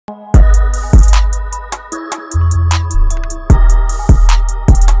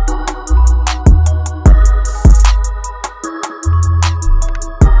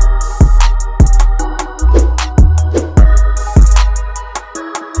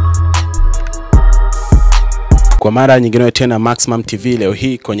Kwa mara nyingine tena Maximum TV leo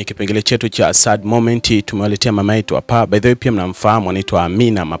hii kwenye kipengele chetu cha Sad Moment tumewaletea mama yetu hapa. By the way pia mnamfahamu, anaitwa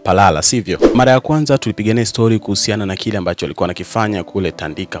Amina Mapalala, sivyo? Mara ya kwanza tulipigania story kuhusiana na kile ambacho alikuwa anakifanya kule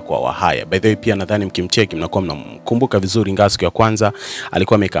Tandika kwa Wahaya. By the way pia nadhani mkimcheki mnakuwa mnamkumbuka vizuri, ingawa siku ya kwanza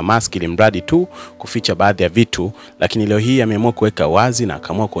alikuwa ameka mask ili mradi tu kuficha baadhi ya vitu, lakini leo hii ameamua kuweka wazi na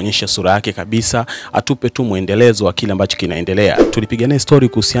akaamua kuonyesha sura yake kabisa, atupe tu muendelezo wa kile ambacho kinaendelea. Tulipigania story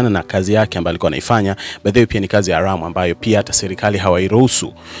kuhusiana na kazi yake ambayo alikuwa anaifanya. By the way pia ni kazi haramu ambayo pia hata serikali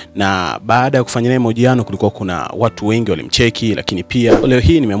hawairuhusu, na baada ya kufanya naye mahojiano kulikuwa kuna watu wengi walimcheki, lakini pia leo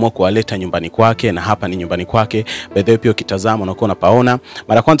hii nimeamua kuwaleta nyumbani kwake, na hapa ni nyumbani kwake. By the way pia ukitazama unakuwa unapaona,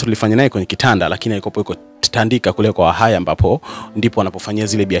 mara kwanza tulifanya naye kwenye kitanda, lakini alikuwa yuko Tandika kule kwa Wahaya ambapo ndipo wanapofanyia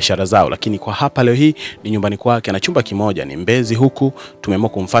zile biashara zao, lakini kwa hapa leo hii ni nyumbani kwake na chumba kimoja ni Mbezi huku. Tumeamua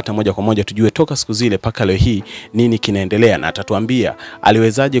kumfuata moja kwa moja tujue toka siku zile paka leo hii nini kinaendelea, na atatuambia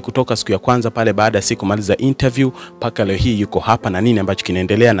aliwezaje kutoka siku ya kwanza pale baada ya siku maliza interview paka leo hii yuko hapa, na nini ambacho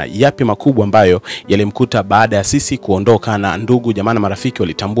kinaendelea na yapi makubwa ambayo yalimkuta baada ya sisi kuondoka, na ndugu jamaa na marafiki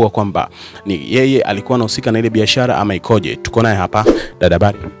walitambua kwamba ni yeye alikuwa anahusika na ile biashara ama ikoje. Tuko naye hapa. Dada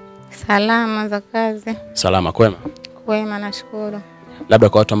habari? Salama za kazi. Salama, kwema? Kwema, nashukuru. Labda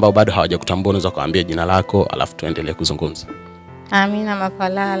kwa watu ambao bado hawajakutambua unaweza kuambia jina lako alafu tuendelee kuzungumza. Amina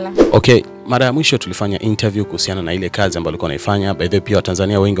Mapalala. Okay, mara ya mwisho tulifanya interview kuhusiana na ile kazi ambayo ulikuwa unaifanya. By the way pia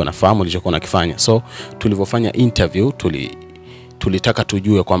Watanzania wengi wanafahamu ulichokuwa unakifanya. So tulivyofanya interview tulitaka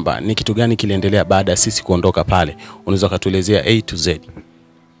tujue kwamba ni kitu gani kiliendelea baada ya sisi kuondoka pale. Unaweza kutuelezea A to Z?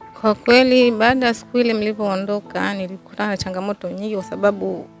 Kwa kweli baada ya siku ile mlivyoondoka nilikutana na changamoto nyingi, kwa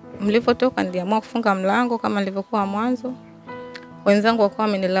sababu mlivyotoka niliamua kufunga mlango kama nilivyokuwa mwanzo. Wenzangu wakawa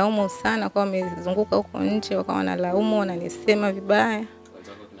wamenilaumu sana, kwa wamezunguka huko nje wakawa wanalaumu, wananisema vibaya.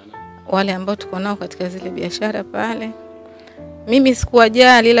 Wale ambao tuko nao katika zile biashara pale. Mimi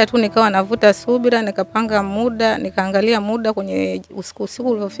sikuwajali, ila tu nikawa navuta subira, nikapanga muda, nikaangalia muda kwenye usiku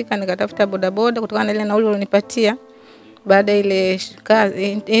ulipofika, nikatafuta bodaboda kutokana na ile nauli walionipatia. Baada ile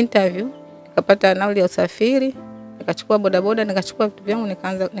kazi interview nikapata nauli ya usafiri, nikachukua bodaboda, nikachukua vitu vyangu,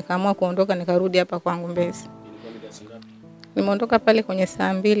 nikaamua kuondoka, nikarudi hapa kwangu Mbezi. Nimeondoka pale kwenye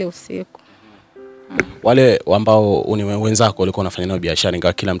saa 2 usiku. Wale ambao wenzako walikuwa wanafanya nao biashara,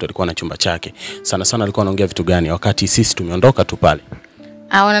 ingawa kila mtu alikuwa na chumba chake, sana sana alikuwa anaongea vitu gani wakati sisi tumeondoka tu pale?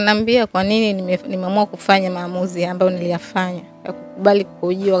 Wananiambia kwa nini nimeamua kufanya maamuzi ambayo niliyafanya ya kukubali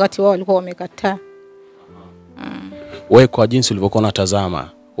kuhojiwa wakati wao walikuwa wamekataa. Wewe kwa jinsi ulivyokuwa unatazama,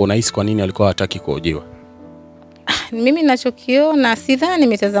 unahisi kwa nini walikuwa hawataki kuhojiwa? Mimi ninachokiona sidhani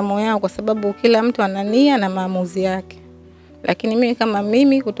mitazamo yao, kwa sababu kila mtu ana nia na maamuzi yake. Lakini mimi kama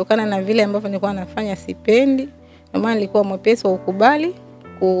mimi, kutokana na vile ambavyo nilikuwa nafanya sipendi, ndio maana nilikuwa mwepesi wa kukubali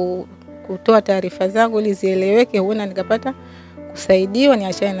kutoa taarifa zangu ili zieleweke, huenda nikapata kusaidiwa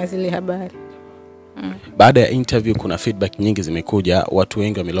niachane na zile habari. Baada ya interview kuna feedback nyingi zimekuja, watu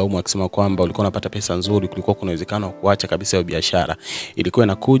wengi wamelaumu wakisema kwamba ulikuwa unapata pesa nzuri, kulikuwa kuna uwezekano wa kuacha kabisa hiyo biashara. Ilikuwa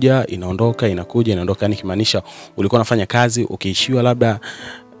inakuja, inaondoka, inakuja, inaondoka, yani kimaanisha ulikuwa unafanya kazi ukiishiwa labda,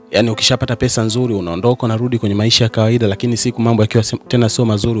 yani ukishapata pesa nzuri unaondoka unarudi kwenye maisha ya kawaida, lakini siku mambo yakiwa tena sio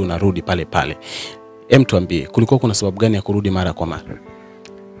mazuri unarudi pale pale. Tuambie, kulikuwa kuna sababu gani ya kurudi mara kwa mara?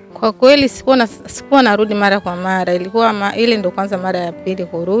 Kwa kweli sikuwa narudi mara kwa mara, ilikuwa ile ndio kwanza mara ya pili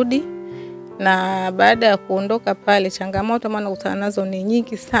kurudi. Na baada ya kuondoka pale changamoto maana kutana nazo ni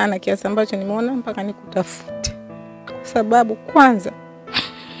nyingi sana, kiasi ambacho nimeona mpaka nikutafute. Kwa sababu kwanza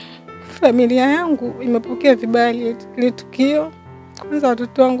familia yangu imepokea vibaya ile tukio. Kwanza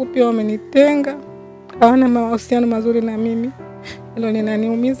watoto wangu pia wamenitenga, hawana mahusiano mazuri na mimi. Hilo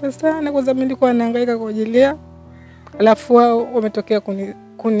linaniumiza sana, kwa sababu nilikuwa nahangaika kwa ajili yao. Alafu wao wametokea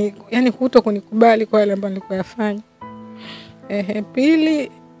yani kutokunikubali kwa yale ambayo nilikuwa yafanya.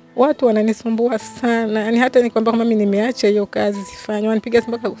 Pili, watu wananisumbua sana. Yani hata nikwambia kama mimi nimeacha hiyo kazi sifanye, wanipigia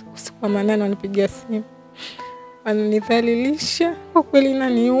simu mpaka usiku wa manane, wanipigia simu. Wananidhalilisha, kwa kweli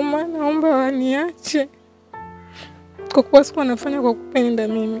inaniuma, naomba waniache. Kwa kuwa sikuwa nafanya kwa kupenda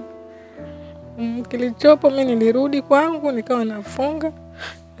mimi. Kilichopo mimi nilirudi kwangu, nikawa nafunga.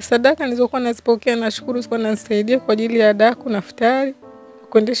 Sadaka nilizokuwa nazipokea nashukuru sikuwa nasaidia kwa ajili ya daku na futari,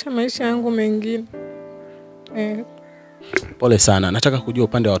 kuendesha maisha yangu mengine. Pole sana. Nataka kujua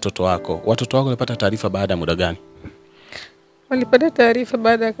upande wa watoto wako. Watoto wako walipata taarifa baada ya muda gani? Walipata taarifa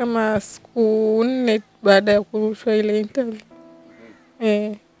baada kama siku 4 baada ya kurushwa ile interview.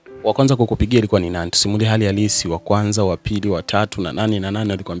 Wa kwanza kukupigia ilikuwa ni nani? Tusimulie hali halisi, wa kwanza, wa pili, wa tatu na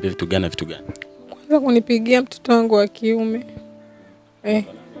nani alikwambia vitu gani na vitu gani? Kwanza kunipigia mtoto wangu wa kiume.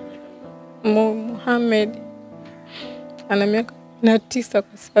 Muhammad. Ana miaka 9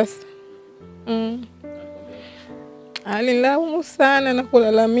 kwa sasa. Alinilaumu sana na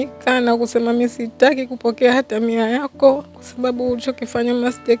kulalamika na kusema mimi sitaki kupokea hata 100 yako kwa sababu ulichokifanya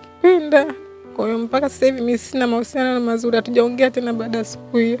mimi sijakipenda. Kwa hiyo mpaka sasa hivi mimi sina mahusiano mazuri, hatujaongea tena baada ya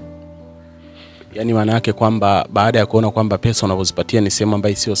siku hiyo. Yaani maana yake kwamba baada ya kuona kwamba pesa unazozipatia ni sehemu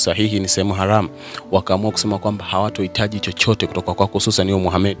ambayo sio sahihi, ni sehemu haramu, wakaamua kusema kwamba hawatohitaji chochote kutoka kwako, hususan ni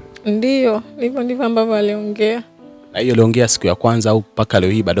Mohamed. Ndio, ndivyo ambavyo aliongea. Na hiyo aliongea siku ya kwanza au mpaka leo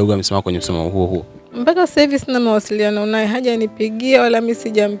hii bado amesema kwenye msemo huo? Mpaka sasa hivi sina mawasiliano naye, hajanipigia wala mimi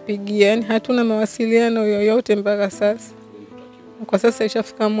sijampigia. Yaani hatuna mawasiliano yoyote mpaka sasa. Kwa sasa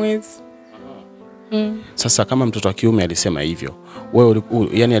ishafika mwezi. Sasa kama mtoto wa kiume alisema hivyo, wewe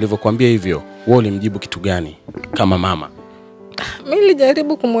yani alivyokuambia hivyo, wewe ulimjibu kitu gani kama mama? Mimi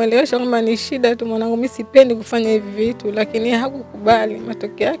nilijaribu kumuelewesha kwamba ni shida tu mwanangu, mimi sipendi kufanya hivi vitu, lakini hakukubali.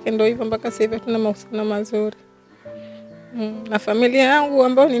 Matokeo yake ndio hivyo, mpaka sasa hivi hatuna mahusiano mazuri. Na familia yangu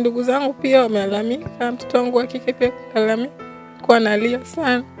ambao ni ndugu zangu pia wamelalamika, mtoto wangu wa kike pia kalalamika kwa analia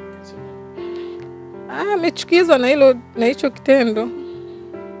sana. Amechukizwa na hicho kitendo.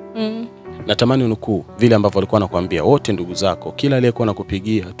 Natamani unukuu vile ambavyo walikuwa wanakuambia wote ndugu zako, kila aliyekuwa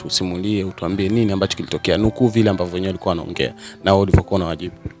anakupigia tusimulie, utuambie nini ambacho kilitokea. Nukuu vile ambavyo wenyewe walikuwa wanaongea na wao walivyokuwa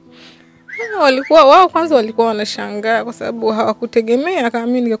wanawajibu. Wao kwanza walikuwa wanashangaa kwa sababu hawakutegemea kama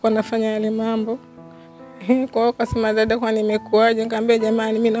mimi ningekuwa nafanya yale mambo. Kwa hiyo kasema dada, kwa nimekuaje? Nikamwambia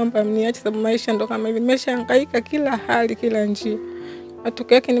jamani, mimi naomba mniache sababu maisha ndo kama hivi, nimeshahangaika kila hali kila njia.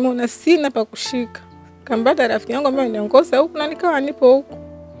 Matokeo yake nimeona sina pa kushika. Kambata rafiki yangu ambaye niongoza huko na nikawa nipo huko.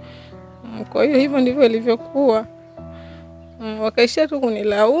 Kwa hiyo hivyo ndivyo ilivyokuwa. Wakaishia tu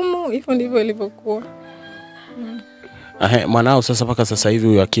kunilaumu, hivyo ndivyo ilivyokuwa. Mwanao sasa mpaka sasa hivi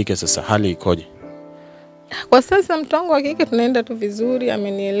huyu wa kike sasa hali ikoje? Kwa sasa mtu wangu wa kike tunaenda tu vizuri,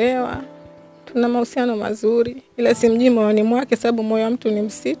 amenielewa. Tuna mahusiano mazuri, ila simjui moyoni mwake sababu moyo wa mtu ni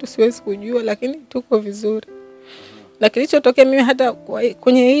msitu, siwezi kujua, lakini tuko vizuri. Na kilichotokea mimi hata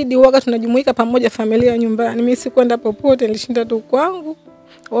kwenye Eid huaga tunajumuika pamoja familia nyumbani. Mimi sikwenda popote, nilishinda tu kwangu.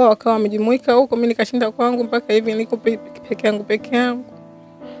 Wao wakawa wamejumuika huko, mimi nikashinda kwangu mpaka hivi niko peke yangu.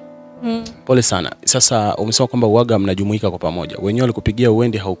 Pole sana. Sasa umesema kwamba huaga mnajumuika kwa pamoja. Wenyewe walikupigia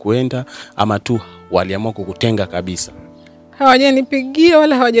uende haukuenda ama tu waliamua kukutenga kabisa? Hawajanipigia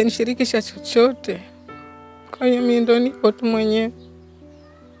wala hawajanishirikisha chochote. Kwa hiyo mimi ndo niko tu mwenyewe.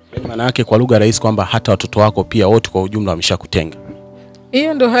 Maana yake kwa lugha rahisi kwamba hata watoto wako pia wote kwa ujumla wameshakutenga.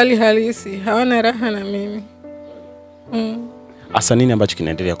 Hiyo ndo hali halisi, hawana raha na mimi. Asa nini ambacho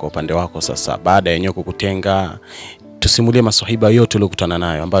kinaendelea kwa upande wako sasa baada ya yenyewe kukutenga? Tusimulie maswahiba yote uliokutana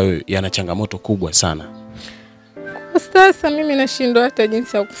nayo ambayo yana changamoto kubwa sana. Kwa sasa mimi nashindwa hata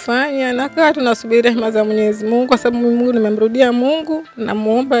jinsi ya kufanya, nakaa tunasubiri rehema za Mwenyezi Mungu kwa sababu mimi nimemrudia Mungu,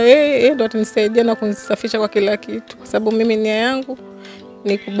 namuomba yeye ndo atanisaidia na kunisafisha kwa kila kitu kwa sababu mimi nia yangu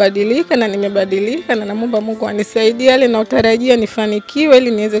ni kubadilika na nimebadilika, na namuomba Mungu anisaidie yale na utarajia nifanikiwe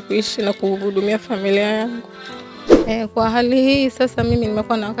ili niweze kuishi na kuhudumia familia yangu. Kwa hali hii sasa mimi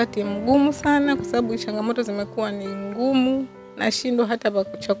nimekuwa na wakati mgumu sana kwa sababu changamoto zimekuwa ni ngumu, nashindwa hata pa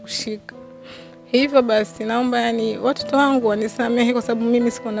kushika. Hivyo basi naomba yani watoto wangu wanisamehe kwa sababu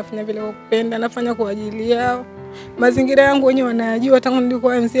mimi sikuwa nafanya vile kwa kupenda, nafanya kwa ajili yao. Mazingira yangu wenyewe wanayajua tangu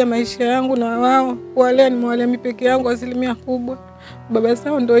nilipoanzia maisha yangu, na wao wale nimewalea mimi peke yangu asilimia kubwa. Baba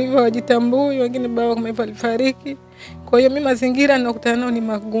zao ndio hivyo wajitambui, wengine baba kama hivyo alifariki. Kwa hiyo mimi mazingira ninakutana nao ni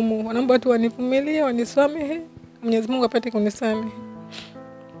magumu. Wanaomba tu wanivumilie, wanisamehe. Mwenyezi Mungu apate kunisamehe.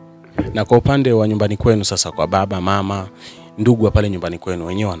 Na kwa upande wa nyumbani kwenu sasa, kwa baba, mama, ndugu pale nyumbani kwenu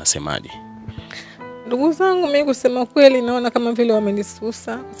wenyewe wanasemaje? Ndugu zangu mimi kusema kweli naona kama vile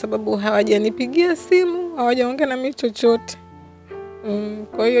wamenisusa kwa sababu hawajanipigia simu, hawajaongea na mimi chochote.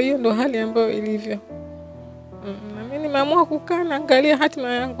 Kwa hiyo hiyo ndo hali ambayo ilivyo. Na mimi nimeamua kukaa na angalia hatima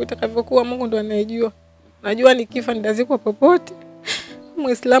yangu itakavyokuwa, Mungu ndo anayejua. Najua nikifa nitazikwa popote.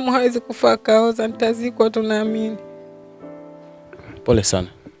 Muislamu hawezi kufa kaoza, nitazikwa tunaamini. Pole sana.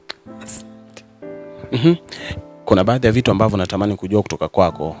 Kuna baadhi ya vitu ambavyo natamani kujua kutoka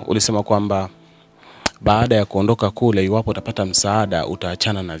kwako. Ulisema kwamba baada ya kuondoka kule, iwapo utapata msaada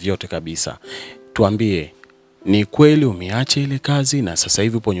utaachana na vyote kabisa. Tuambie, ni kweli umeacha ile kazi na sasa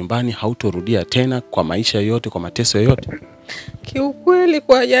hivi upo nyumbani, hautorudia tena kwa maisha yote, kwa mateso yote? Kiukweli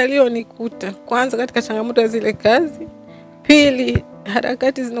kwa jalio nikuta kwanza katika changamoto zile kazi, pili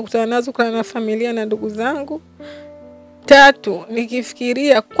harakati zinakutana nazo kwa na familia na ndugu zangu, tatu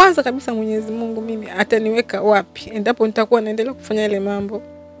nikifikiria kwanza kabisa Mwenyezi Mungu mimi ataniweka wapi endapo nitakuwa naendelea kufanya ile mambo.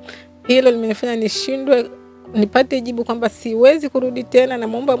 Hilo limenifanya nishindwe nipate jibu kwamba siwezi kurudi tena, na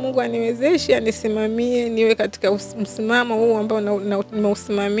muomba Mungu aniwezeshe, anisimamie niwe katika msimamo huu ambao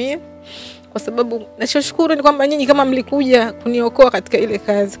nimeusimamia. Kwa sababu nachoshukuru ni kwamba nyinyi kama mlikuja kuniokoa katika ile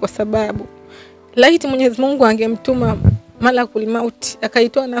kazi, kwa sababu laiti Mwenyezi Mungu angemtuma malakul mauti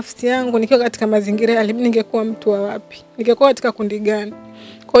akaitoa nafsi yangu nikiwa katika mazingira yale, ningekuwa mtu wa wapi? Ningekuwa katika kundi gani?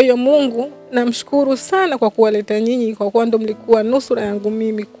 Kwa hiyo Mungu namshukuru sana kwa kuwaleta nyinyi, kwa kuwa ndo mlikuwa nusura yangu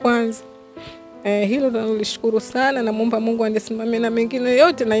mimi kwanza. Hilo ndo nalishukuru sana, na muomba Mungu anisimamie na mengine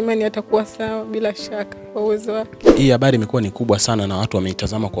yote, na imani atakuwa sawa bila shaka kwa uwezo wake. Hii habari imekuwa ni kubwa sana na watu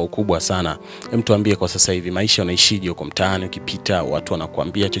wameitazama kwa ukubwa sana. Hem, tuambie kwa sasa hivi maisha unaishije huko mtaani? Ukipita watu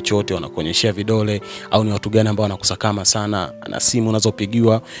wanakuambia chochote, wanakuonyeshia vidole, au ni watu gani ambao wanakusakama sana? Na simu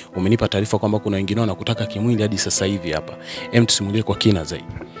unazopigiwa, umenipa taarifa kwamba kuna wengine wanakutaka kimwili hadi sasa hivi hapa. Hem, tusimulie kwa kina zaidi.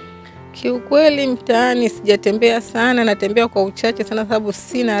 Kiukweli mtaani sijatembea sana, natembea kwa uchache sana sababu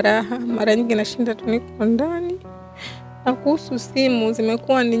sina raha. Mara nyingi nashinda tu niko ndani. Na kuhusu simu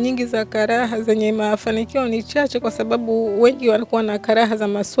zimekuwa ni nyingi za karaha zenye mafanikio ni chache, kwa sababu wengi wanakuwa na karaha za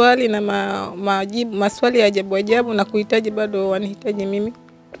maswali na majibu, maswali ya ajabu ajabu, na kuhitaji bado wanihitaji mimi.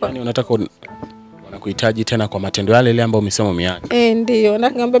 Yaani unataka wanakuhitaji tena kwa matendo yale ile ambayo umesema umeacha? Ndio,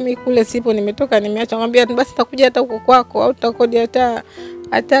 nakwambia mimi kule sipo, nimetoka nimeacha. Ngambia basi takuja hata huko kwako, au tutakodi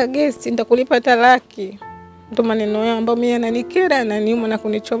hata guest, nitakulipa hata laki. Ndio maneno yao ambayo mimi yananikera na niuma na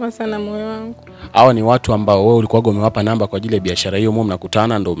kunichoma sana moyo wangu. Hao ni watu ambao wewe ulikuwa umewapa namba kwa ajili ya biashara hiyo, mmo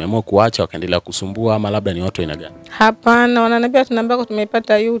mnakutana ndio umeamua kuacha wakaendelea kusumbua, ama labda ni watu aina gani? Hapana, wananiambia tu namba yako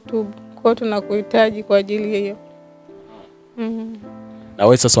tumeipata YouTube, kwa hiyo tunakuhitaji kwa ajili hiyo. Na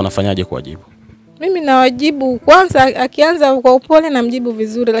wewe sasa unafanyaje kuwajibu? Mimi nawajibu kwanza, akianza kwa upole na mjibu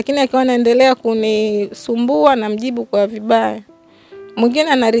vizuri, lakini akiwa anaendelea kunisumbua na mjibu kwa vibaya.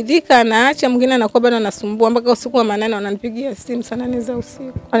 Mwingine anaridhika anaacha, mwingine anakuwa bado anasumbua mpaka usiku wa manane wananipigia simu saa 8 za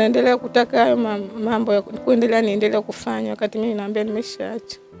usiku. Anaendelea kutaka hayo mambo ya kuendelea niendelee kufanya wakati mimi naambia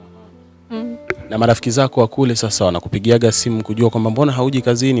nimeshaacha. Na marafiki zako wa kule sasa wanakupigiaga simu kujua kwamba mbona hauji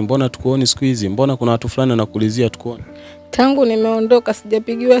kazini, mbona tukuoni siku hizi, mbona kuna watu fulani wanakuulizia tukuoni? Tangu nimeondoka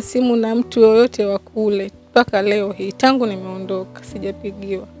sijapigiwa simu na mtu yoyote wa kule mpaka leo hii. Tangu nimeondoka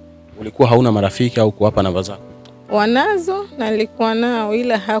sijapigiwa. Ulikuwa hauna marafiki au kuwapa namba zako? Wanazo na nilikuwa nao,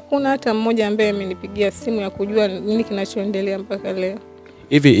 ila hakuna hata mmoja ambaye amenipigia simu ya kujua nini kinachoendelea mpaka leo.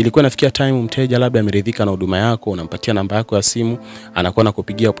 Hivi ilikuwa nafikia time mteja labda ameridhika na huduma yako, unampatia namba yako ya simu, anakuwa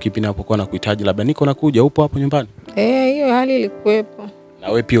anakupigia kipindi hapo na kuhitaji labda niko nakuja, upo hapo nyumbani? Hiyo hali ilikuwepo. Na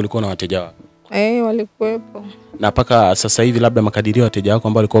wewe pia ulikuwa na wateja wako? Walikuwepo. Na paka sasa hivi labda makadirio ya wateja wako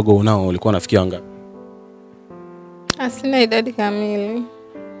ambao walikuwa unao ulikuwa unafikia wangapi? Sina idadi kamili.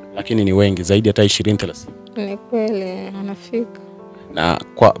 Lakini ni wengi zaidi hata 20-30. Ni kweli anafika. Na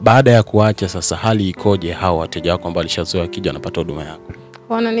kwa baada ya kuacha sasa hali ikoje hao wateja wako ambao walishazoea kija wanapata huduma yako?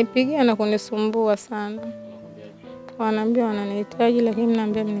 Wananipigia na kunisumbua sana. Wanaambia wananihitaji, lakini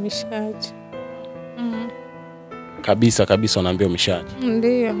naambia nimeshaacha. Kabisa wanaambia umeshaacha?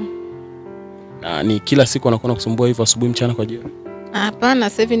 Ndio. Na ni kila siku wanakuwa kusumbua hivyo asubuhi mchana kwa jioni? Hapana,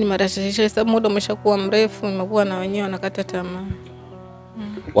 sasa hivi ni mara chache sababu muda umeshakuwa mrefu, nimekuwa na wenyewe wanakata tamaa.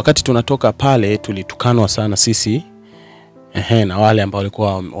 Wakati tunatoka pale tulitukanwa sana sisi na wale ambao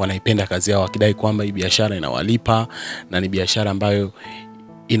walikuwa wanaipenda kazi yao, wakidai kwamba hii biashara inawalipa na ni biashara ambayo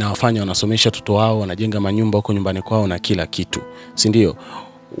inawafanya wanasomesha watoto wao, wanajenga manyumba huko nyumbani kwao na kila kitu, si ndio?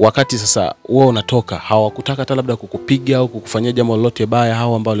 Wakati sasa wewe unatoka, hawakutaka hata labda kukupiga au kukufanyia jambo lolote baya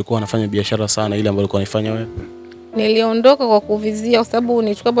hao ambao walikuwa wanafanya biashara sana ile ambayo walikuwa wanafanya wewe? Niliondoka kwa kuvizia, kwa sababu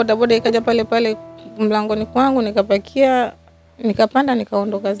nilichukua bodaboda ikaja pale pale mlangoni kwangu, nikapakia, nikapanda,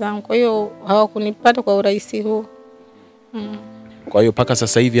 nikaondoka zangu. Kwa hiyo hawakunipata kwa urahisi huu. Kwa hiyo paka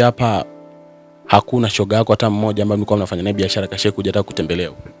sasa hivi hapa hakuna shoga yako hata mmoja ambaye mlikuwa mnafanya naye biashara kashe kuja hata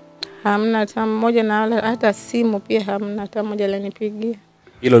kutembelea? Hamna hata mmoja, na hata simu pia hamna hata mmoja alinipigia.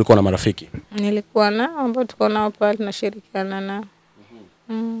 Hilo ulikuwa na marafiki? Nilikuwa nao ambao tuko nao pale tunashirikiana nao.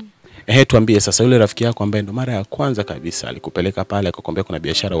 Tuambie sasa, yule rafiki yako ambaye ndo mara ya kwanza kabisa alikupeleka pale akakwambia kuna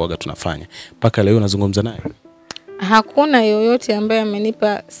biashara waga tunafanya, paka leo unazungumza naye? Hakuna yoyote ambaye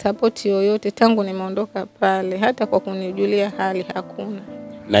amenipa support yoyote tangu nimeondoka pale, hata kwa kunijulia hali hakuna.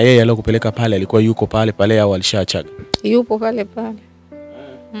 Na yeye aliyokupeleka pale alikuwa yuko pale pale au alishaachaga? Yupo pale pale.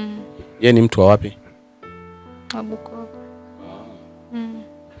 Yeye ni mtu wa wapi? Abuko.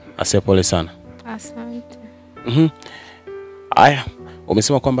 Asepole sana. Asante. Aya,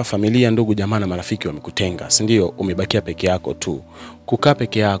 umesema kwamba familia, ndugu, jamaa na marafiki wamekutenga, si ndio? Umebakia peke yako tu. Kukaa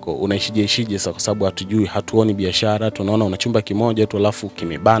peke yako unaishije sasa, kwa sababu hatujui, hatuoni biashara, tunaona una chumba kimoja tu alafu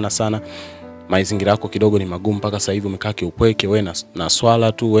kimebana sana. Mazingira yako kidogo ni magumu mpaka sasa hivi umekaa kiupweke, wewe na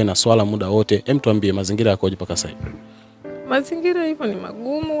swala tu, wewe na swala muda wote. Tuambie mazingira yako mpaka sasa hivi. Mazingira hivyo ni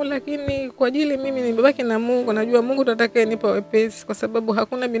magumu, lakini kwa ajili mimi nimebaki na Mungu. Najua Mungu atakaye nipa wepesi, kwa sababu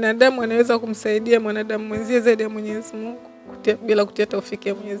hakuna binadamu anaweza kumsaidia mwanadamu mwenzie zaidi ya Mwenyezi Mungu, bila kutia taufiki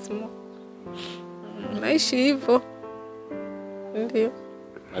ya Mwenyezi Mungu. Naishi hivyo. Ndio.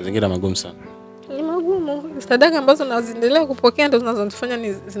 Mazingira magumu sana. Ni magumu. Sadaka ambazo naziendelea kupokea ndio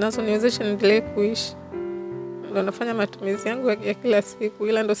zinazonifanya zinazoniwezesha niendelee kuishi. Ndio nafanya matumizi yangu ya kila siku,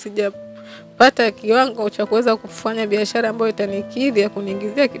 ila ndio sijapata kiwango cha kuweza kufanya biashara ambayo itanikidhi ya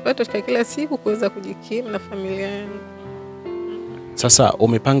kuniingizia kipato cha kila siku kuweza kujikimu na familia yangu. Sasa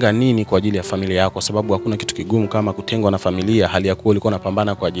umepanga nini kwa ajili ya familia yako? Kwa sababu hakuna kitu kigumu kama kutengwa na familia, hali ya kuwa ulikuwa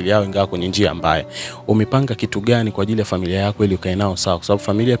unapambana kwa ajili yao ingawa kwenye njia mbaya. Umepanga kitu gani kwa ajili ya familia yako ili ukae nao sawa? Kwa sababu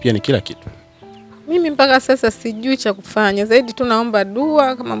familia pia ni kila kitu. Mimi mpaka sasa sijui cha kufanya. Zaidi tunaomba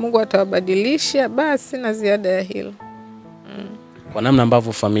dua, kama Mungu atawabadilisha basi na ziada ya hilo. Kwa namna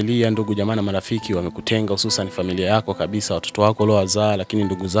ambavyo familia, ndugu, jamaa na marafiki wamekutenga, hususan familia yako kabisa, watoto wako uliowazaa, lakini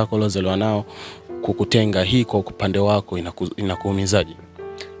ndugu zako uliozaliwa nao kukutenga, hii kwa upande wako inakuumizaje?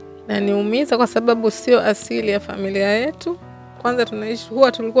 Na niumiza kwa sababu sio asili ya familia yetu. Kwanza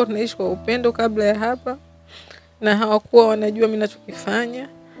tulikuwa tunaishi kwa upendo kabla ya hapa, na hawakuwa wanajua mimi ninachokifanya.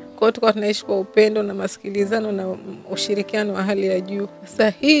 Kwa hiyo tulikuwa tunaishi kwa upendo na masikilizano na ushirikiano wa hali ya juu. Sasa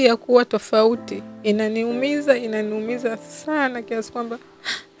hii ya kuwa tofauti inaniumiza sana kiasi kwamba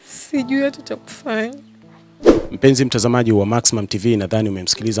sijui hata cha kufanya. Mpenzi mtazamaji wa Maximum TV, nadhani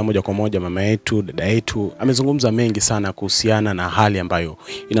umemsikiliza moja kwa moja mama yetu, dada yetu. Amezungumza mengi sana kuhusiana na hali ambayo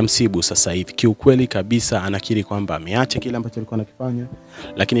inamsibu sasa hivi. Kiukweli kabisa anakiri kwamba ameacha kile ambacho alikuwa anakifanya,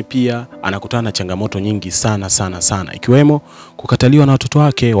 lakini pia anakutana na changamoto nyingi sana, ikiwemo kukataliwa na watoto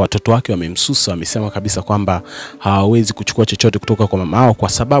wake. Watoto wake wamemsusa, wamesema kabisa kwamba hawawezi kuchukua chochote kutoka kwa mama yao kwa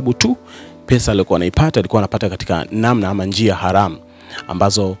sababu tu pesa alikuwa anapata katika namna ama njia haramu,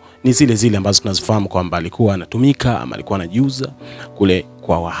 ambazo ni zile ambazo tunazifahamu kwamba alikuwa anatumika ama alikuwa anajiuza kule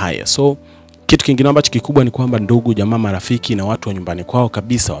kwa Wahaya. So kitu kingine ambacho kikubwa ni kwamba ndugu, jamaa, marafiki na watu wa nyumbani kwao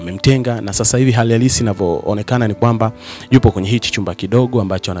kabisa wamemtenga, na sasa hivi hali halisi inavyoonekana ni kwamba yupo kwenye hichi chumba kidogo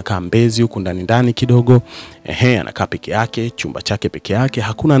ambacho anakaa Mbezi huko ndani kidogo. Anakaa peke yake, chumba chake peke yake,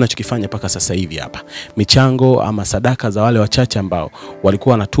 hakuna anachokifanya paka sasa hivi hapa. Michango ama sadaka za wale wachache ambao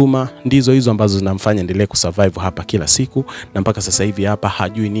walikuwa wanatuma ndizo hizo ambazo zinamfanya endelee kusurvive hapa kila siku, na mpaka sasa hivi hapa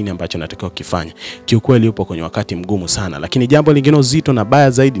hajui nini ambacho anatakiwa kufanya. Kiukweli yupo kwenye wakati mgumu sana, lakini jambo lingine zito na baya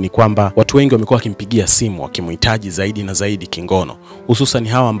zaidi ni kwamba watu wengi wamekuwa wakimpigia simu wakimhitaji zaidi na zaidi kingono, hususan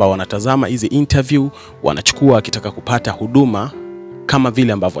hawa ambao wanatazama hizi interview, wanachukua akitaka kupata huduma kama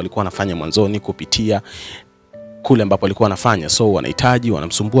vile ambavyo walikuwa wanafanya mwanzoni kupitia kule ambapo alikuwa anafanya. So wanahitaji,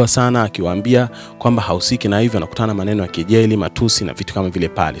 wanamsumbua sana akiwaambia kwamba hausiki na hivyo, anakutana maneno ya kejeli, matusi na vitu kama vile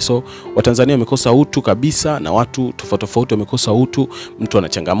pale. So Watanzania wamekosa utu kabisa, na watu tofauti wamekosa utu. Mtu ana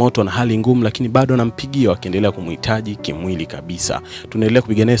changamoto na hali ngumu, lakini bado anampigia wakiendelea kumhitaji kimwili kabisa. Tunaendelea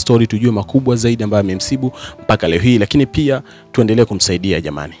kupigania story tujue makubwa zaidi ambayo yamemsibu mpaka leo hii, lakini pia tuendelee kumsaidia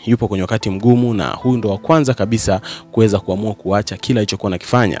jamani. Yupo kwenye wakati mgumu, na huyu ndo wa kwanza kabisa kuweza kuamua kuacha kila alichokuwa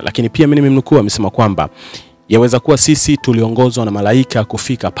anakifanya. Lakini pia mimi nimemnukuu, amesema kwamba yaweza kuwa sisi tuliongozwa na malaika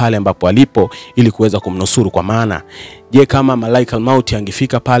kufika pale ambapo alipo ili kuweza kumnusuru. Kwa maana je, kama malaika al-mauti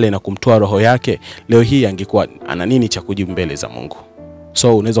angefika pale na kumtoa roho yake, leo hii angekuwa ana nini cha kujibu mbele za Mungu?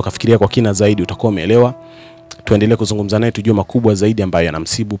 So unaweza kufikiria kwa kina zaidi, utakuwa umeelewa. Tuendelee kuzungumza naye tujue makubwa zaidi ambayo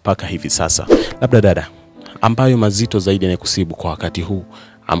yanamsibu paka hivi sasa. Labda dada, ambayo mazito zaidi yanakusibu kwa wakati huu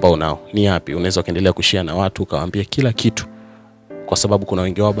ambao nao ni yapi? Unaweza kuendelea kushare na watu ukawaambia kila kitu, kwa sababu kuna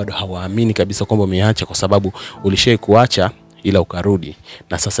wengi wao bado hawaamini kabisa kwamba umeacha, kwa sababu ulishai kuacha ila ukarudi,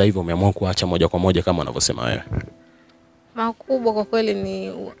 na sasa hivi umeamua kuacha moja kwa moja kama unavyosema wewe. Makubwa kwa kweli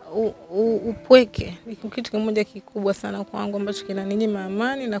ni upweke. Ni kitu kimoja kikubwa sana kwangu ambacho kinaninyima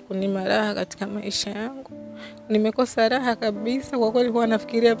amani na kunima raha katika maisha yangu. Nimekosa raha kabisa kwa kweli, huwa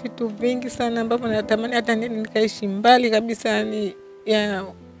nafikiria vitu vingi sana ambavyo natamani hata nikaishi mbali kabisa, yani ya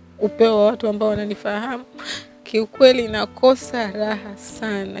upeo wa watu ambao wananifahamu. Kiukweli nakosa raha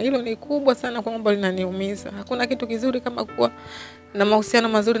sana. Hilo ni kubwa sana kwangu ambalo linaniumiza. Hakuna kitu kizuri kama kuwa na mahusiano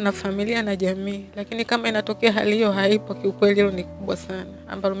mazuri na familia na jamii, lakini kama inatokea hali hiyo haipo, kiukweli hilo ni kubwa sana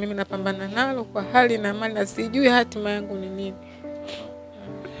ambalo mimi napambana nalo kwa hali na mali, na sijui hatima yangu ni nini.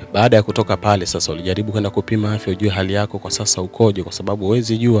 Baada ya kutoka pale sasa ulijaribu kwenda kupima afya ujue hali yako kwa sasa ukoje, kwa sababu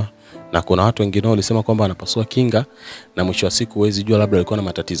huwezi jua, na kuna watu wengine walisema kwamba wanapasua kinga na mwisho wa siku huwezi jua labda alikuwa na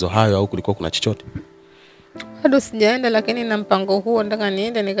matatizo hayo au kulikuwa kuna chochote. Bado sijaenda, lakini na mpango huo nataka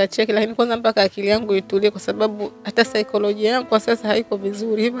niende nikacheki, lakini kwanza mpaka akili yangu itulie, kwa sababu hata saikolojia yangu kwa sasa haiko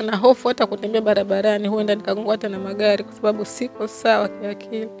vizuri. Hivyo na hofu hata kutembea barabarani, huenda nikagongwa hata na magari kwa sababu siko sawa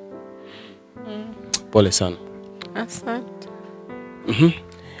kiakili. Pole sana. Asante.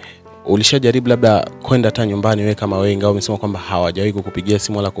 Ulishajaribu labda kwenda hata nyumbani wewe kama wewe, ingawa umesema kwamba hawajawahi kukupigia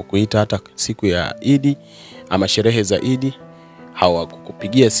simu wala kukuita hata siku ya Idi ama sherehe za Idi?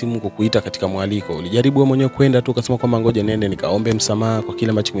 Hawakukupigia simu kukuita katika mwaliko? Ulijaribu wewe mwenyewe kwenda tu ukasema kwamba ngoja niende nikaombe msamaha kwa kile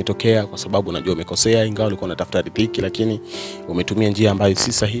ambacho kimetokea, kwa sababu unajua umekosea, ingawa ulikuwa unatafuta riziki lakini umetumia njia ambayo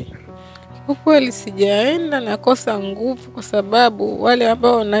si sahihi? Kwa kweli sijaenda, nakosa nguvu kwa sababu wale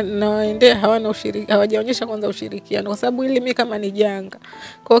ambao nawaendea hawana ushiriki, hawajaonyesha kwanza ushirikiano, kwa sababu ili mimi kama ni janga.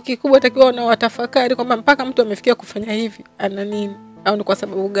 Kwa kikubwa takiwa na watafakari kwamba mpaka mtu amefikia kufanya hivi ana nini au ni kwa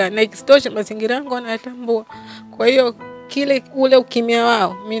sababu gani, na ikistosha mazingira yangu wanayatambua. Kwa hiyo ule ukimya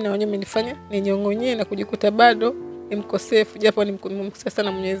wao mimi na wenyewe umenifanya ninyong'onyee na kujikuta bado ni mkosefu, japo ni mkosea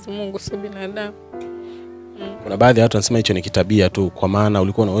sana Mwenyezi Mungu, sio binadamu. Kuna baadhi ya watu wanasema hicho ni kitabia tu, kwa maana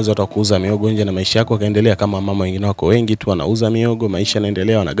ulikuwa unaweza hata kuuza miogo nje na maisha yako kaendelea kama mama wengine wako wengi tu wanauza miogo, maisha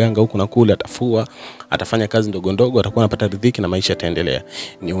yanaendelea, wanaganga huku na kule, atafua, atafanya kazi ndogo ndogo, atakuwa anapata riziki na maisha yataendelea.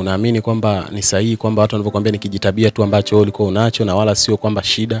 Ni unaamini kwamba ni sahihi kwamba watu wanavyokuambia ni kijitabia tu ambacho wewe ulikuwa unacho na wala sio kwamba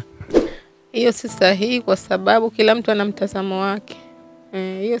shida? Hiyo si sahihi kwa sababu kila mtu ana mtazamo wake.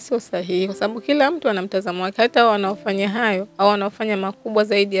 Hiyo sio sahihi kwa sababu kila mtu ana mtazamo wake, hata wanaofanya hayo au wanaofanya makubwa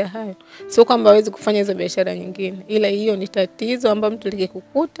zaidi ya hayo. Sio kwamba hawezi kufanya hizo biashara nyingine, ila hiyo ni tatizo ambalo mtu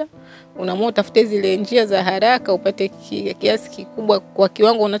likikukuta, unaamua utafute zile njia za haraka upate kiasi kikubwa kwa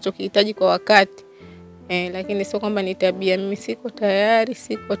kiwango unachokihitaji kwa wakati. Lakini sio kwamba ni tabia. Mimi siko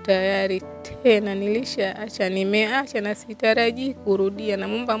tayari tena, nilishaacha, nimeacha na sitarajii kurudia, na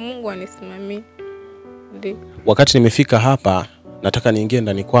muomba Mungu anisimamie. Ndio. Wakati nimefika hapa nataka niingie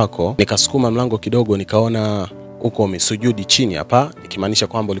ndani kwako, nikasukuma mlango kidogo nikaona uko umesujudi chini hapa, ikimaanisha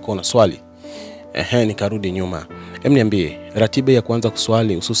kwamba ulikuwa una swali. Nikarudi nyuma. Hem, niambie ratiba ya kuanza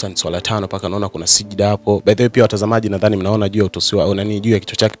kuswali, hususan swala 5 paka naona kuna sijida hapo. By the way pia watazamaji nadhani mnaona juu ya utosiwa au nani juu ya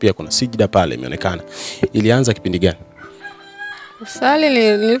kichwa chake pia kuna sijida pale imeonekana. Ilianza kipindi gani? Kusali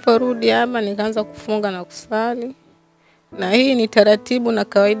niliporudi hapa nikaanza kufunga na kusali. Na hii ni taratibu na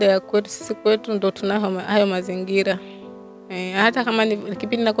kawaida ya kwetu, sisi kwetu ndo tunayo hayo mazingira. Hata kama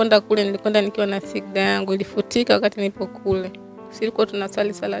kipindi nakwenda kule nilikwenda nikiwa na sijida yangu ilifutika wakati nilipo kule. Silikuwa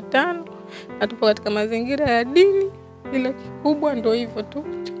tunasali sala 5 na tupo katika mazingira ya dini, ila kikubwa ndio hivyo tu,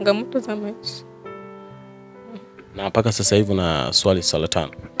 changamoto za maisha. Na mpaka sasa hivi na swali sala 5?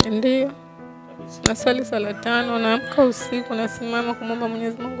 Ndio. Na swali sala 5, naamka usiku nasimama kumwomba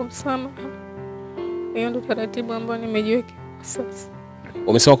Mwenyezi Mungu msamaha. Hiyo ndio taratibu ambayo nimejiweka sasa.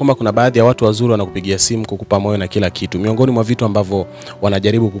 Umesema kwamba kuna baadhi ya watu wazuri wanakupigia simu kukupa moyo na kila kitu. Miongoni mwa vitu ambavyo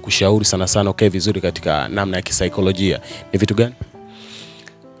wanajaribu kukushauri sana ukae vizuri katika namna ya kisaikolojia ni vitu gani?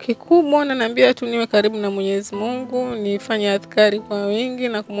 Kikubwa ananiambia tu niwe karibu na Mwenyezi Mungu, nifanye adhkari kwa wingi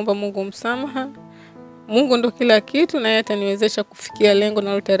na kumwomba Mungu msamaha. Mungu ndo kila kitu na yeye ataniwezesha kufikia lengo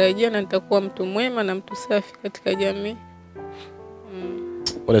nalotarajia na nitakuwa mtu mwema na mtu safi katika jamii.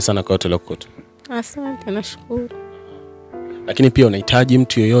 Pole sana kwa yote lokote. Asante, nashukuru. Lakini pia unahitaji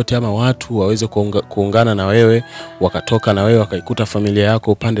mtu yoyote ama watu waweze kuungana na wewe, wakatoka na wewe wakaikuta familia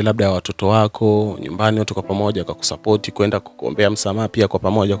yako upande labda ya watoto wako nyumbani, wote kwa pamoja kukusupport kwenda kukuombea msamaha pia kwa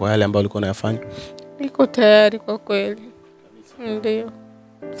pamoja kwa yale ambayo ulikuwa unayafanya? Niko tayari kwa kweli. Ndio.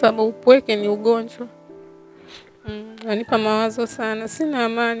 Sababu upweke ni ugonjwa. Nanipa mawazo sana, sina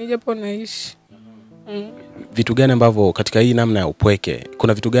amani japo naishi. Vitu gani ambavyo katika hii namna ya upweke,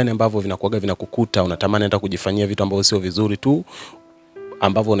 kuna vitu gani ambavyo vinakuaga vinakukuta unatamani hata kujifanyia vitu ambavyo sio vizuri tu,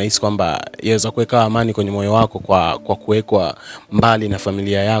 ambavyo unahisi kwamba yaweza kuweka amani kwenye moyo wako kwa kuwekwa mbali na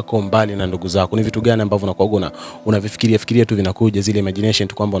familia yako, mbali na ndugu zako? Ni vitu gani ambavyo unakuaga unavifikiria tu vinakuja zile imagination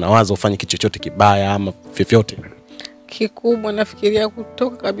tu kwamba unawaza ufanye kitu chochote kibaya ama vyovyote? Kikubwa nafikiria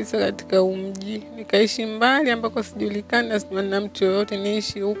kutoka kabisa katika mji, nikaishi mbali ambako sijulikana na mtu yoyote,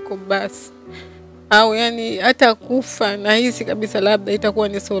 niishi huko basi. Au yani hata kufa na hisi kabisa labda itakuwa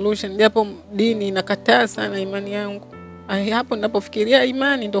ni solution, japo dini inakataa sana imani yangu. Hapo ninapofikiria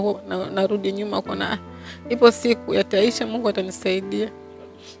imani ndo narudi nyuma, kuna ipo siku yataisha, Mungu atanisaidia.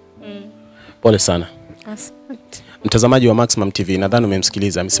 Pole sana. Asante. Mtazamaji wa Maximum TV, nadhani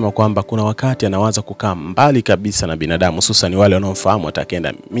umemsikiliza. Amesema kwamba kuna wakati anawaza kukaa mbali kabisa na binadamu, hususan wale wanaomfahamu,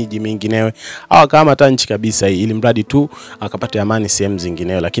 atakenda miji minginewe au kama hata nchi kabisa hii, ili mradi tu akapate amani sehemu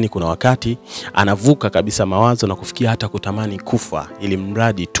zinginewe. Lakini kuna wakati anavuka kabisa mawazo na kufikia hata kutamani kufa, ili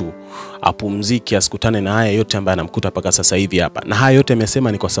mradi tu apumzike, asikutane na haya yote ambayo anamkuta paka sasa hivi hapa. Na haya yote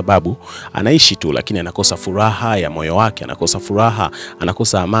amesema ni kwa sababu anaishi tu, lakini anakosa furaha ya moyo wake, anakosa furaha,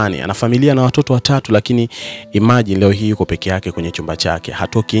 anakosa amani. Ana familia na watoto 3, lakini imagine leo hii yuko peke yake kwenye chumba chake,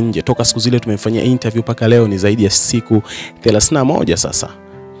 hatoki nje. Toka siku zile tumemfanyia interview paka leo ni zaidi ya siku 31 sasa.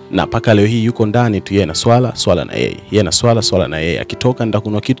 Na paka leo hii yuko ndani tu, yeye na swala na yeye. Yeye na swala na yeye. Akitoka ndio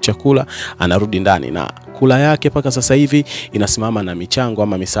kuna kitu cha kula, anarudi ndani, na kula yake paka sasa hivi inasimama na michango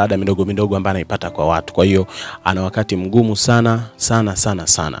ama misaada midogo ambayo anaipata kwa watu. Kwa hiyo ana wakati mgumu sana.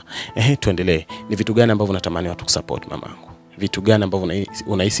 Tuendelee. Ni vitu gani ambavyo unatamani watu kusupport mamangu? vitu gani ambavyo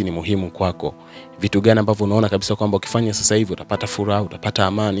unahisi ni muhimu kwako? Vitu gani ambavyo unaona kabisa kwamba ukifanya sasa hivi utapata furaha, utapata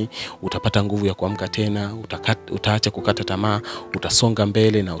amani, utapata nguvu ya kuamka tena, utaacha kukata tamaa, utasonga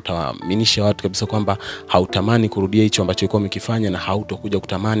mbele na utawaaminisha watu kabisa kwamba hautamani kurudia hicho ambacho ulikuwa umekifanya na hautokuja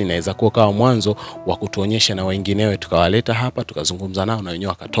kutamani, na inaweza kuwa kama mwanzo wa kutuonyesha na wenginewe tukawaleta hapa tukazungumza nao na wenyewe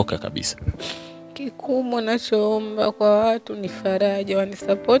wakatoka kabisa? Kikubwa nachoomba kwa watu ni faraja,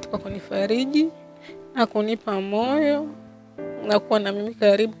 wanisupport kwa kunifariji na kunipa moyo na kuwa na mimi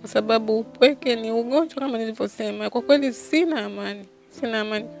karibu, kwa sababu upweke ni ugonjwa kama nilivyosema. Kwa kweli sina amani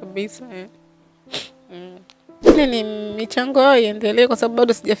kabisa. Ni michango yao iendelee kwa sababu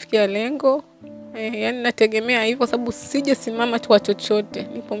bado sijafikia lengo. Yani nategemea hivyo kwa sababu sijasimama tu chochote.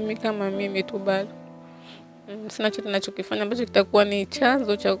 Nipo mimi kama mimi tu bado. Sina chochote ninachokifanya ambacho kitakuwa ni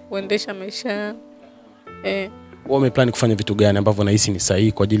chanzo cha kuendesha maisha yangu. Wewe umeplan kufanya vitu gani ambavyo unahisi ni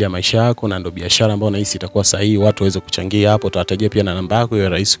sahihi kwa ajili ya maisha yako, na ndio biashara ambayo unahisi itakuwa sahihi watu waweze kuchangia hapo? Tutatajia pia na namba yako iwe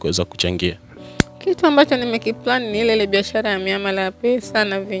rahisi kuweza kuchangia. Kitu ambacho nimekiplan ni ile biashara ya miamala ya pesa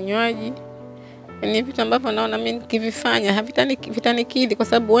na vinywaji. Ni vitu ambavyo naona mimi nikivifanya havitanikidhi kwa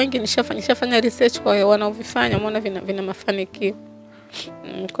sababu wengi nishafanya research kwa wanaovifanya, umeona vina mafanikio.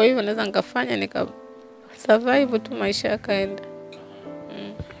 Kwa hivyo naweza nikafanya nika survive tu maisha yakaenda.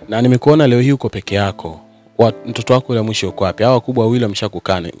 Na nimekuona leo hii uko peke yako. Mtoto wako yule mwisho uko wapi? Hao wakubwa wawili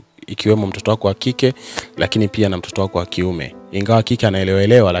wameshakukana, ikiwemo mtoto wako wa kike lakini pia na mtoto wako wa kiume. Ingawa kike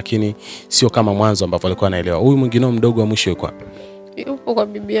anaelewa lakini sio kama mwanzo ambapo alikuwa anaelewa. Huyu mwingine mdogo wa mwisho yuko wapi? Yupo kwa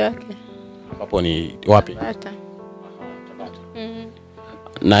bibi yake. Hapo ni wapi? Tabata.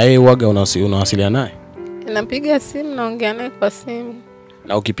 Na yeye waga unawasiliana naye? Napiga simu, naongea naye kwa simu.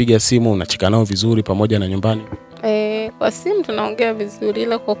 Na ukipiga simu unacheka nao vizuri pamoja na nyumbani? Kwa simu tunaongea vizuri,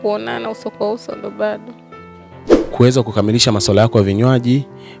 ila kwa kuonana uso kwa uso ndo bado. Kuweza kukamilisha masuala yako ya vinywaji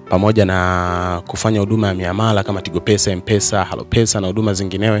pamoja na kufanya huduma ya miamala kama Tigo Pesa, M-Pesa, Halo Pesa na huduma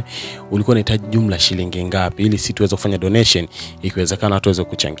zinginewe, ulikuwa unahitaji jumla shilingi ngapi ili si tuweze kufanya donation ikiwezekana tuweze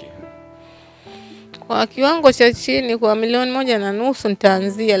kuchangia? Kwa kiwango cha chini kwa 1.5 milioni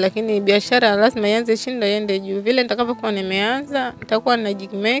nitaanzia, lakini biashara lazima ianze chini ndio iende juu. Vile nitakapokuwa nimeanza, nitakuwa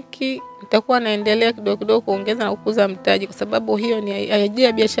najimeki, nitakuwa naendelea kidogo kuongeza na kukuza mtaji, kwa sababu hiyo ni idea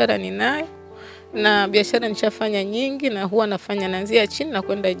ya biashara ninayo, na biashara nishafanya nyingi na huwa nafanya naanzia chini na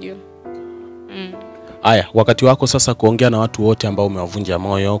kwenda juu. Haya, wakati wako sasa kuongea na watu wote ambao umewavunja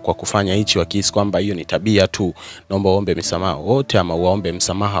moyo kwa kufanya hichi, wakihisi kwamba hiyo ni tabia tu. Naomba uombe msamaha wote, ama uombe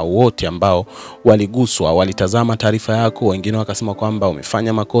msamaha wote ambao waliguswa, walitazama taarifa yako, wengine wakasema kwamba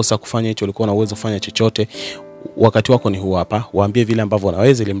umefanya makosa kufanya hicho, ulikuwa na uwezo kufanya chochote. Wakati wako ni huu hapa. Waambie vile ambavyo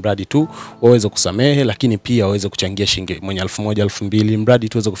unaweza, ili mradi tu waweze kusamehe, lakini pia waweze kuchangia shilingi 1,000, 2,000, mradi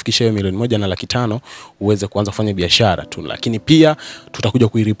tuweze kufikisha hiyo 1,500,000 uweze kuanza kufanya biashara tu. Lakini pia tutakuja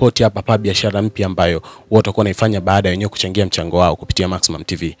kuiripoti hapa biashara mpya ambayo wao watakuwa naifanya baada ya wenyewe kuchangia mchango wao kupitia Maximum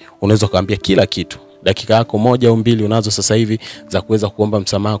TV. Unaweza kuambia kila kitu. Dakika yako 1 au 2 unazo sasa hivi za kuweza kuomba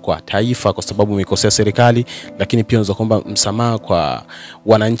msamaha kwa taifa kwa sababu umekosea serikali, lakini pia unaweza kuomba msamaha kwa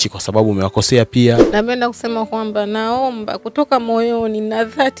wananchi kwa sababu umewakosea pia. Napenda kusema kwamba naomba kutoka moyoni na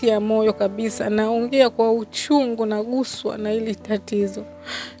dhati ya moyo kabisa, naongea kwa uchungu na guswa na hili tatizo.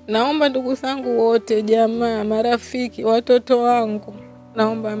 Naomba ndugu zangu wote, jamaa, marafiki, watoto wangu,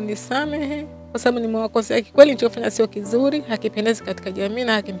 naomba mnisamehe kwa sababu nimewakosea. Kweli nilichofanya sio kizuri, hakipendezi katika jamii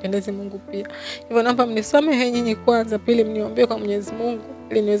na hakimpendezi Mungu pia. Hivyo naomba mnisamehe nyinyi kwanza, pili mniombee kwa Mwenyezi Mungu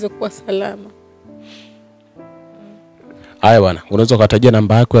ili niweze kuwa salama. Haya bwana, unaweza kutajia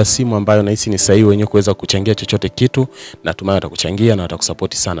namba yako ya simu ambayo unahisi ni sahihi wenyewe kuweza kuchangia chochote kitu, na tumaye watakuchangia na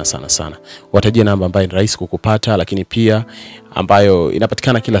watakusupport sana. Watajie namba ambayo ni rahisi kukupata, lakini pia ambayo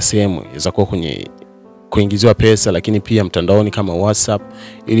inapatikana kila sehemu, inaweza kuwa kwenye kuingiziwa pesa, lakini pia mtandaoni kama WhatsApp,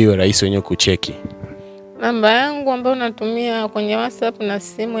 ili iwe rahisi wenyewe kucheki. Namba yangu ambayo natumia kwenye WhatsApp na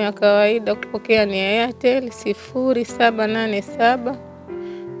simu ya kawaida kupokea ni Airtel 0787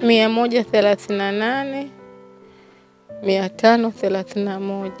 138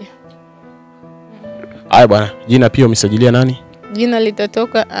 531. Haya bwana, jina pia umesajilia nani? Jina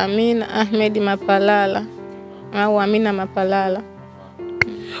litatoka Amina Ahmed Mapalala au Amina Mapalala.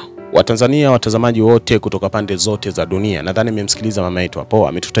 Watanzania, watazamaji wote kutoka pande zote za dunia, nadhani mmemsikiliza mama yetu hapo,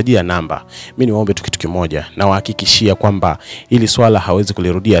 ametutajia namba. Mimi niwaombe tu kitu kimoja, na wahakikishia kwamba ili swala hawezi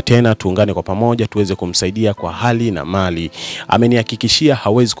kulirudia tena. Tuungane kwa pamoja tuweze kumsaidia kwa hali na mali. Amenihakikishia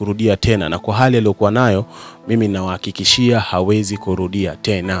hawezi kurudia tena, na kwa hali aliyokuwa nayo mimi nawahakikishia hawezi kurudia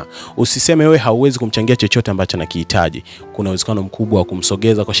tena. Usiseme wewe hauwezi kumchangia chochote ambacho anakihitaji. Kuna uwezekano mkubwa wa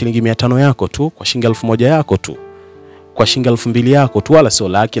kumsogeza kwa shilingi 500 yako tu, kwa shilingi 1000 yako tu. kwa shilingi 2,000 yako tu, wala sio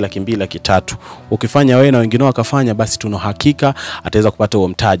laki, 200,000, 300,000. Ukifanya wewe na wengine wakafanya, basi tuna hakika ataweza kupata huo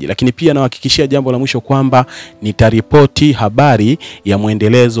mtaji. Lakini pia nawahakikishia jambo la mwisho kwamba nitaripoti habari ya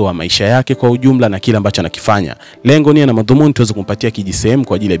muendelezo wa maisha yake kwa ujumla na kile ambacho anakifanya. Lengo ni na madhumuni tuweze kumpatia kijisehemu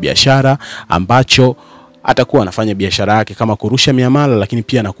kwa ajili ya biashara ambacho atakuwa anafanya biashara yake kama kurusha miamala, lakini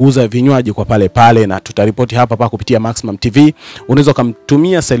pia na kuuza vinywaji kwa pale, na tutaripoti hapa kupitia Maximum TV. Unaweza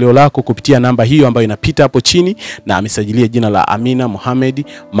kumtumia salio lako kupitia namba hiyo ambayo inapita hapo chini, na amesajilia jina la Amina Mohamed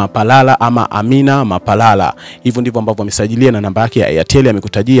Mapalala ama Amina Mapalala. Hivyo ndivyo ambavyo amesajilia, na namba yake ya Airtel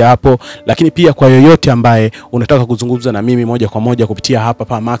amekutajia hapo. Lakini pia kwa yoyote ambaye unataka kuzungumza na mimi moja kwa moja kupitia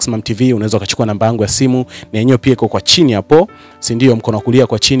hapa Maximum TV, unaweza kuchukua namba yangu ya simu, na yenyewe pia iko kwa chini hapo, si ndio? Mkono wa kulia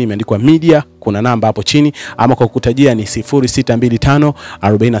kwa chini imeandikwa media, kuna namba hapo chini, ama kwa kukutajia ni 0625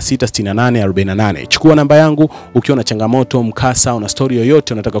 46 68 48. Chukua namba yangu ukiwa na changamoto, mkasa, una story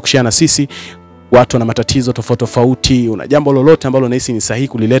yoyote unataka kushare na sisi. Watu wana matatizo tofauti, una jambo lolote ambalo unahisi ni sahihi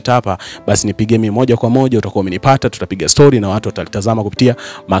kulileta hapa, basi nipige mimi moja kwa moja, utakuwa umenipata, tutapiga story na watu watalitazama kupitia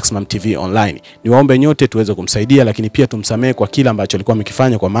Maximum TV online. Niwaombe nyote tuweze kumsaidia, lakini pia tumsamehe kwa kila ambacho alikuwa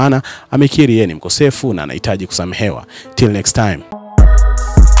amekifanya, kwa maana amekiri yeye ni mkosefu na anahitaji kusamehewa. Till next time.